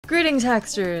Greetings,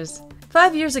 Hacksters!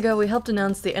 5 years ago, we helped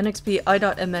announce the NXP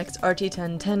i.MX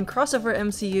RT1010 Crossover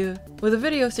MCU with a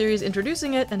video series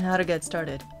introducing it and how to get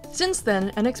started. Since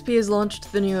then, NXP has launched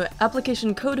the new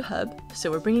Application Code Hub, so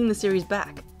we're bringing the series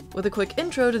back, with a quick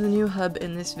intro to the new hub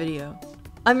in this video.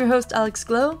 I'm your host, Alex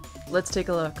Glow. Let's take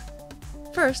a look.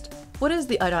 First, what is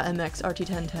the i.MX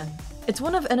RT1010? It's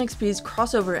one of NXP's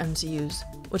crossover MCUs,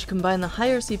 which combine the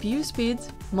higher CPU speeds,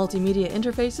 multimedia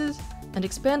interfaces, and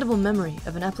expandable memory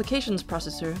of an applications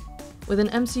processor with an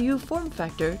MCU form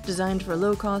factor designed for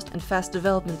low-cost and fast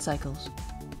development cycles.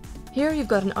 Here you've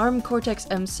got an ARM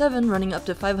Cortex-M7 running up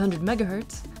to 500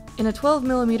 MHz in a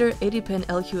 12mm 80-pin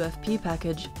LQFP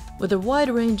package with a wide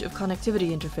range of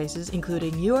connectivity interfaces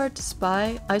including UART,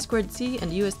 SPI, I2C,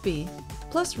 and USB,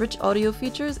 plus rich audio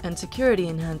features and security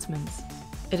enhancements.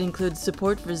 It includes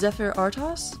support for Zephyr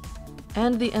RTOS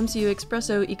and the MCU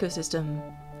Expresso ecosystem.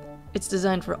 It's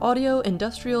designed for audio,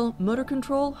 industrial, motor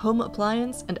control, home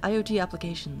appliance, and IoT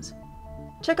applications.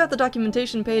 Check out the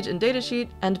documentation page and datasheet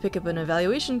and pick up an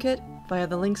evaluation kit via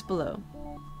the links below.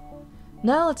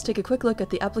 Now let's take a quick look at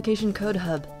the Application Code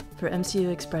Hub for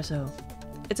MCU Expresso.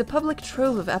 It's a public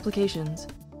trove of applications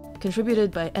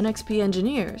contributed by NXP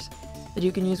engineers that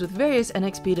you can use with various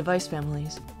NXP device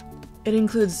families. It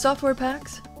includes software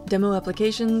packs, demo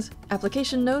applications,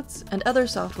 application notes, and other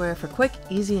software for quick,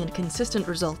 easy, and consistent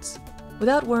results,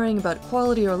 without worrying about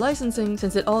quality or licensing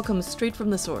since it all comes straight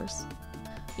from the source.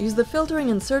 Use the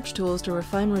filtering and search tools to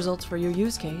refine results for your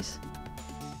use case.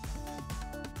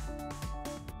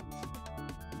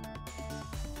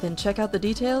 Then check out the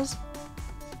details.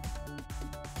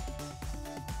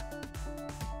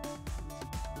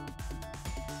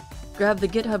 Grab the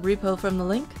GitHub repo from the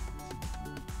link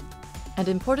and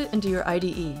import it into your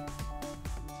IDE.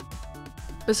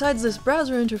 Besides this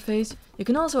browser interface, you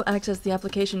can also access the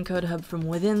Application Code Hub from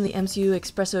within the MCU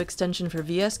Expresso extension for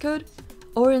VS Code,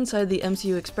 or inside the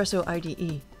MCU Expresso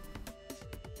IDE.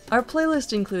 Our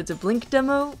playlist includes a Blink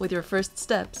demo with your first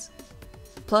steps,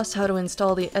 plus how to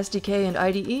install the SDK and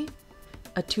IDE,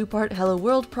 a 2-part Hello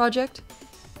World project,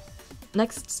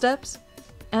 next steps,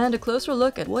 and a closer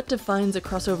look at what defines a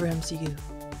crossover MCU.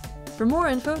 For more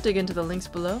info, dig into the links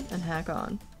below and hack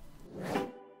on.